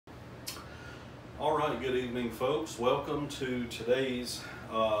All right, good evening, folks. Welcome to today's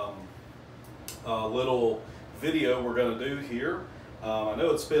little video we're going to do here. I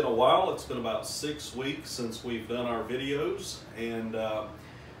know it's been a while. It's been about 6 weeks since we've done our videos, and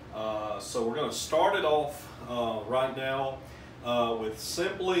so we're going to start it off right now with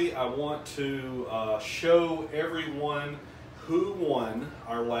simply, I want to show everyone who won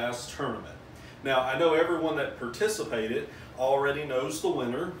our last tournament. Now, I know everyone that participated already knows the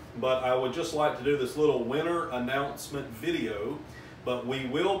winner, but I would just like to do this little winner announcement video. But we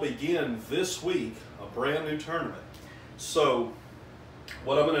will begin this week a brand new tournament. So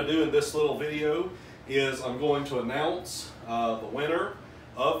what I'm going to do in this little video is I'm going to announce the winner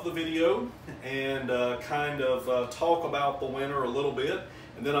of the video and kind of talk about the winner a little bit,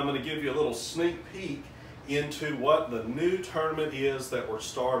 and then I'm going to give you a little sneak peek into what the new tournament is that we're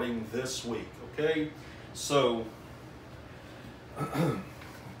starting this week. Okay, so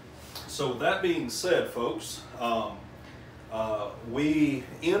so that being said, folks, we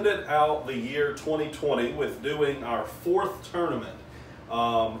ended out the year 2020 with doing our 4th tournament,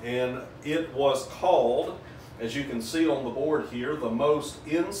 and it was called, as you can see on the board here, the most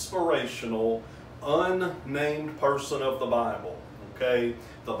inspirational unnamed person of the Bible. Okay,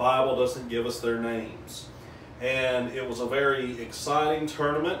 the Bible doesn't give us their names, and it was a very exciting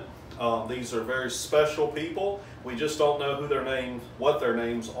tournament. These are very special people. We just don't know who their names, what their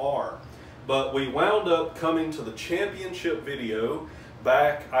names are. But we wound up coming to the championship video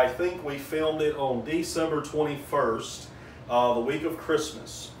back, I think we filmed it on December 21st, the week of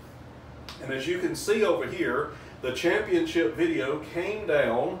Christmas. And as you can see over here, the championship video came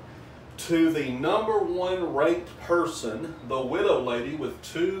down to the #1 ranked person, the widow lady with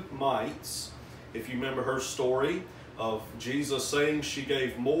 2 mites. If you remember her story of Jesus saying she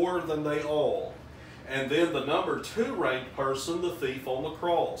gave more than they all. And then the #2 ranked person, the thief on the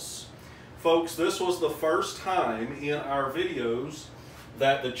cross. Folks, this was the first time in our videos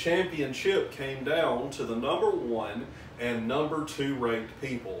that the championship came down to the #1 and #2 ranked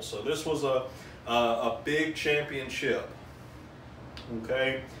people. So this was a big championship.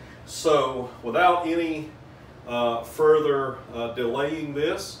 Okay, so without any further delaying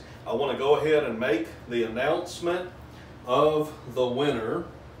this, I want to go ahead and make the announcement of the winner.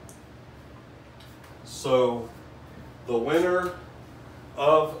 So the winner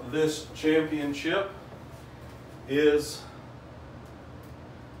of this championship is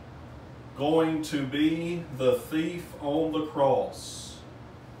going to be the thief on the cross.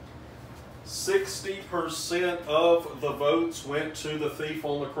 60% of the votes went to the thief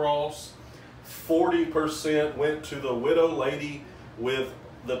on the cross. 40% went to the widow lady with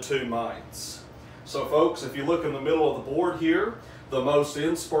the 2 mites. So folks, if you look in the middle of the board here, the most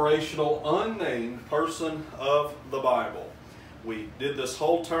inspirational unnamed person of the Bible. We did this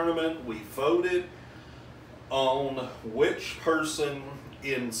whole tournament. We voted on which person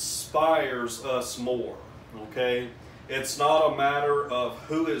inspires us more. Okay? It's not a matter of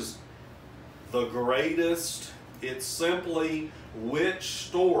who is the greatest. It's simply which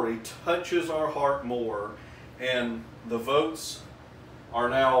story touches our heart more. And the votes are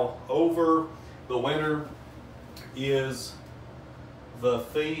now over. The winner is the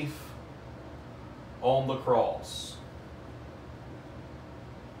thief on the cross.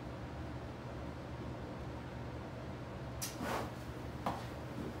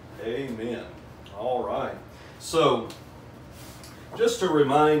 Amen. All right. So, just to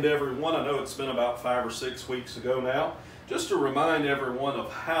remind everyone, I know it's been about 5 or 6 weeks ago now, just to remind everyone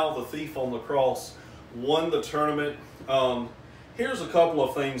of how the thief on the cross won the tournament. Here's a couple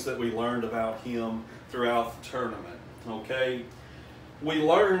of things that we learned about him throughout the tournament. Okay, we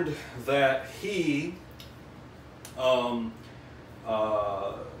learned that he not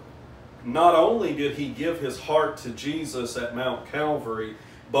only did he give his heart to Jesus at Mount Calvary,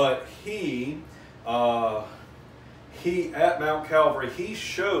 but he at Mount Calvary, he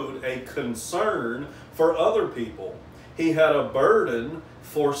showed a concern for other people. He had a burden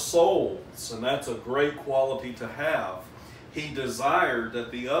for souls, and that's a great quality to have. He desired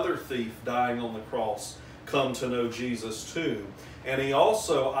that the other thief dying on the cross come to know Jesus too. And he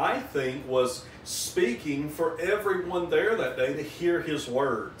also, I think, was speaking for everyone there that day to hear his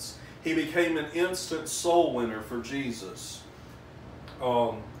words. He became an instant soul winner for Jesus.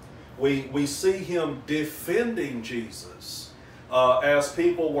 We see him defending Jesus as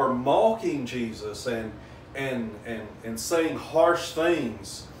people were mocking Jesus and saying harsh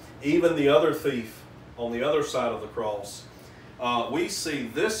things. Even the other thief on the other side of the cross. We see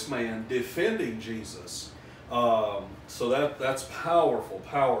this man defending Jesus. So that's powerful,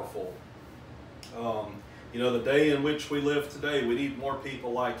 powerful. You know, the day in which we live today, we need more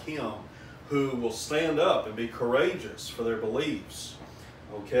people like him who will stand up and be courageous for their beliefs.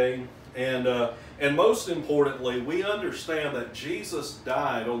 Okay? And most importantly, we understand that Jesus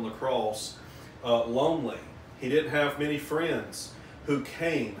died on the cross lonely. He didn't have many friends who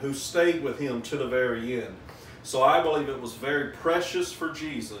came, who stayed with him to the very end. So I believe it was very precious for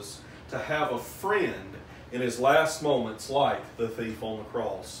Jesus to have a friend in his last moments like the thief on the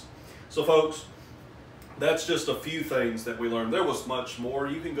cross. So folks, that's just a few things that we learned. There was much more.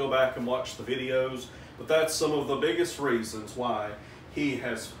 You can go back and watch the videos, but that's some of the biggest reasons why he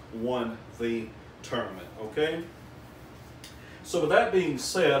has won the tournament, okay? So with that being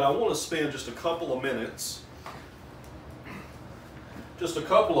said, I want to spend just a couple of minutes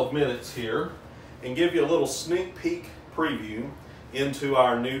here and give you a little sneak peek preview into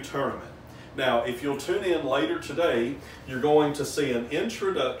our new tournament. Now, if you'll tune in later today, you're going to see an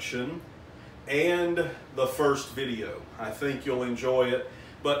introduction and the first video. I think you'll enjoy it,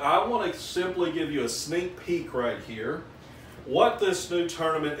 but I want to simply give you a sneak peek right here. What this new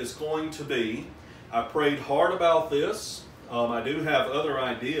tournament is going to be. I prayed hard about this. I do have other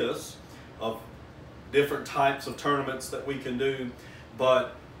ideas of different types of tournaments that we can do,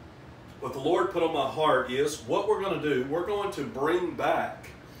 but what the Lord put on my heart is what we're going to do. We're going to bring back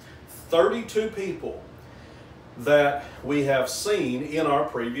 32 people that we have seen in our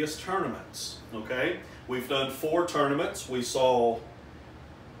previous tournaments. Okay, we've done 4 tournaments. We saw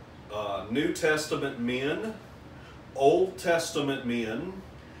New Testament men, Old Testament men.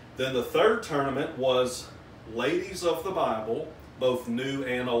 Then the third tournament was ladies of the Bible, both New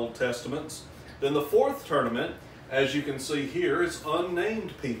and Old Testaments. Then the fourth tournament, as you can see here, is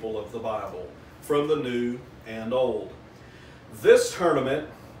unnamed people of the Bible from the New and Old. This tournament,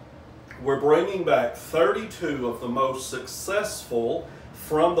 we're bringing back 32 of the most successful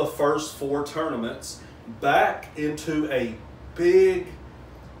from the first 4 tournaments back into a big,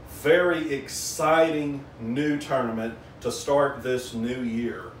 very exciting new tournament to start this new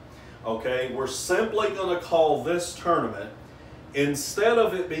year. Okay, we're simply going to call this tournament, instead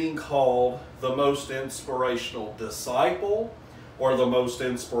of it being called the most inspirational disciple or the most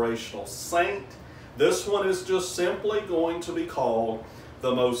inspirational saint, this one is just simply going to be called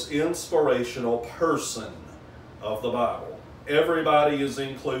the most inspirational person of the Bible. Everybody is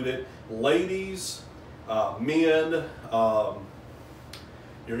included, ladies, men.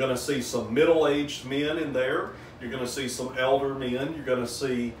 You're going to see some middle-aged men in there. You're going to see some elder men. You're going to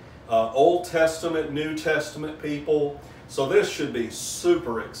see Old Testament, New Testament people. So this should be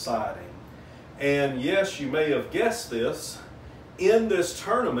super exciting. And yes, you may have guessed this. In this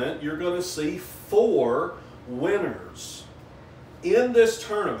tournament, you're going to see 4 winners. In this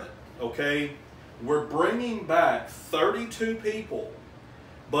tournament, okay, we're bringing back 32 people,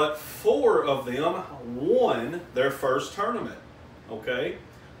 but 4 of them won their first tournament, okay?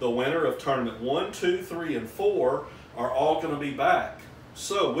 The winner of tournament 1, 2, 3, and 4 are all going to be back.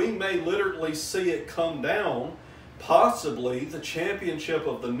 So we may literally see it come down. Possibly the championship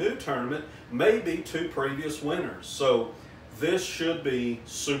of the new tournament may be 2 previous winners. So this should be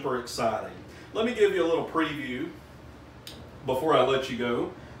super exciting. Let me give you a little preview before I let you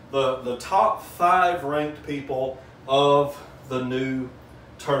go. The top 5 ranked people of the new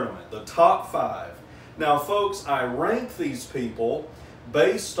tournament. The top 5. Now folks, I rank these people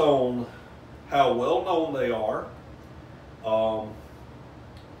based on how well known they are,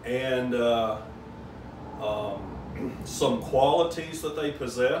 some qualities that they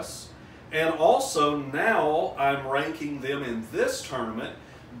possess, and also now I'm ranking them in this tournament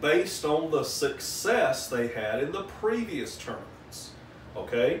based on the success they had in the previous tournaments.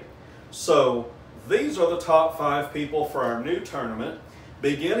 Okay, so these are the top 5 people for our new tournament.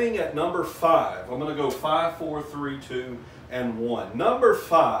 Beginning at number 5, I'm going to go 5, 4, 3, 2, and 1. Number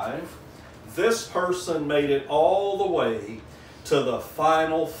 5, this person made it all the way to the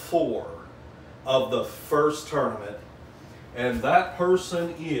final 4 of the first tournament, and that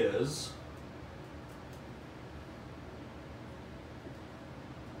person is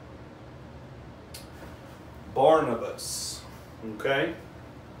Barnabas. Okay?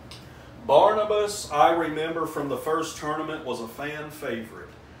 Barnabas, I remember from the first tournament, was a fan favorite.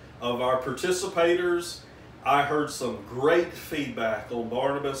 Of our participators, I heard some great feedback on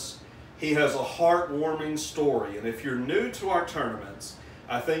Barnabas. He has a heartwarming story, and if you're new to our tournaments,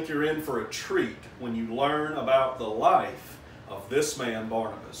 I think you're in for a treat when you learn about the life of this man,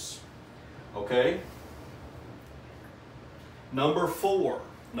 Barnabas. Okay? Number 4.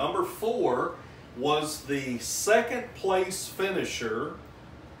 Number 4 was the second place finisher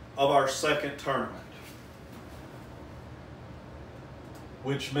of our second tournament,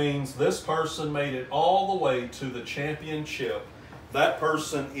 which means this person made it all the way to the championship That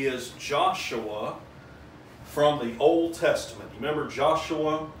person is Joshua from the Old Testament. You remember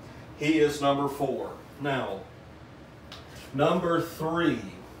Joshua? He is number 4. Now, number 3.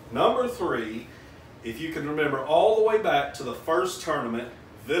 Number 3, if you can remember all the way back to the first tournament,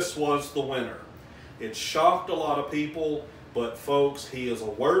 this was the winner. It shocked a lot of people, but folks, he is a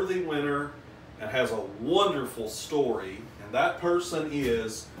worthy winner and has a wonderful story, and that person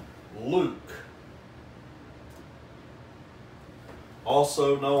is Luke,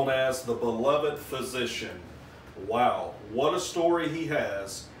 also known as the beloved physician. Wow, what a story he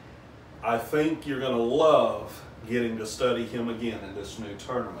has. I think you're going to love getting to study him again in this new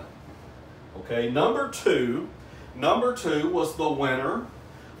tournament. Okay, number two was the winner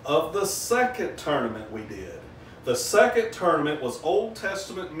of the second tournament we did. The second tournament was Old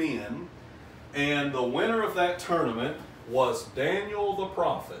Testament men, and the winner of that tournament was Daniel the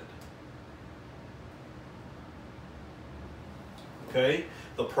prophet. Okay,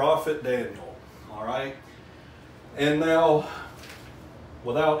 the prophet Daniel. All right, and now,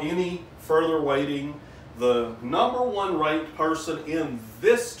 without any further waiting, the number 1 ranked person in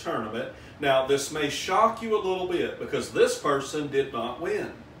this tournament. Now, this may shock you a little bit because this person did not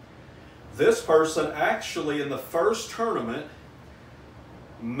win. This person actually in the first tournament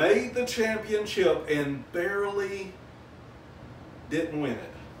made the championship and barely didn't win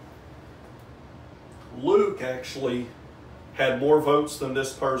it. Luke actually had more votes than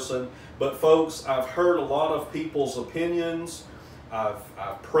this person, but folks, I've heard a lot of people's opinions. I've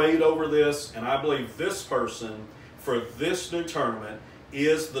prayed over this, and I believe this person for this new tournament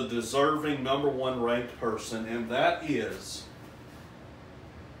is the deserving number 1 ranked person, and that is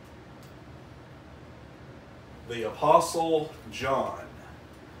the Apostle John.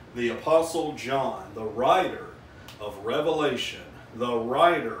 The Apostle John, the writer of Revelation, the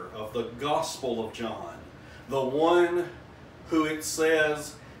writer of the Gospel of John, the one who it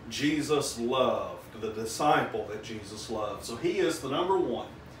says Jesus loved, the disciple that Jesus loved. So he is the number 1.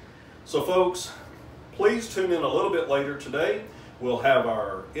 So folks, please tune in a little bit later today. We'll have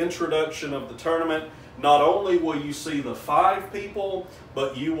our introduction of the tournament. Not only will you see the 5 people,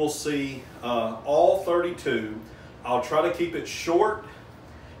 but you will see all 32. I'll try to keep it short,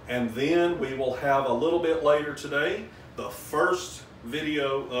 and then we will have a little bit later today the first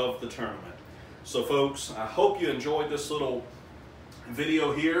video of the tournament. So folks, I hope you enjoyed this little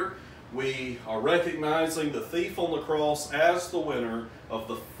video here. We are recognizing the thief on the cross as the winner of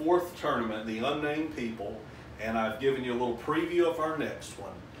the 4th tournament, the Unnamed People, and I've given you a little preview of our next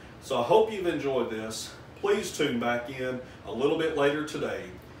one. So I hope you've enjoyed this. Please tune back in a little bit later today.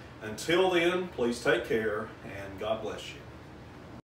 Until then, please take care and God bless you.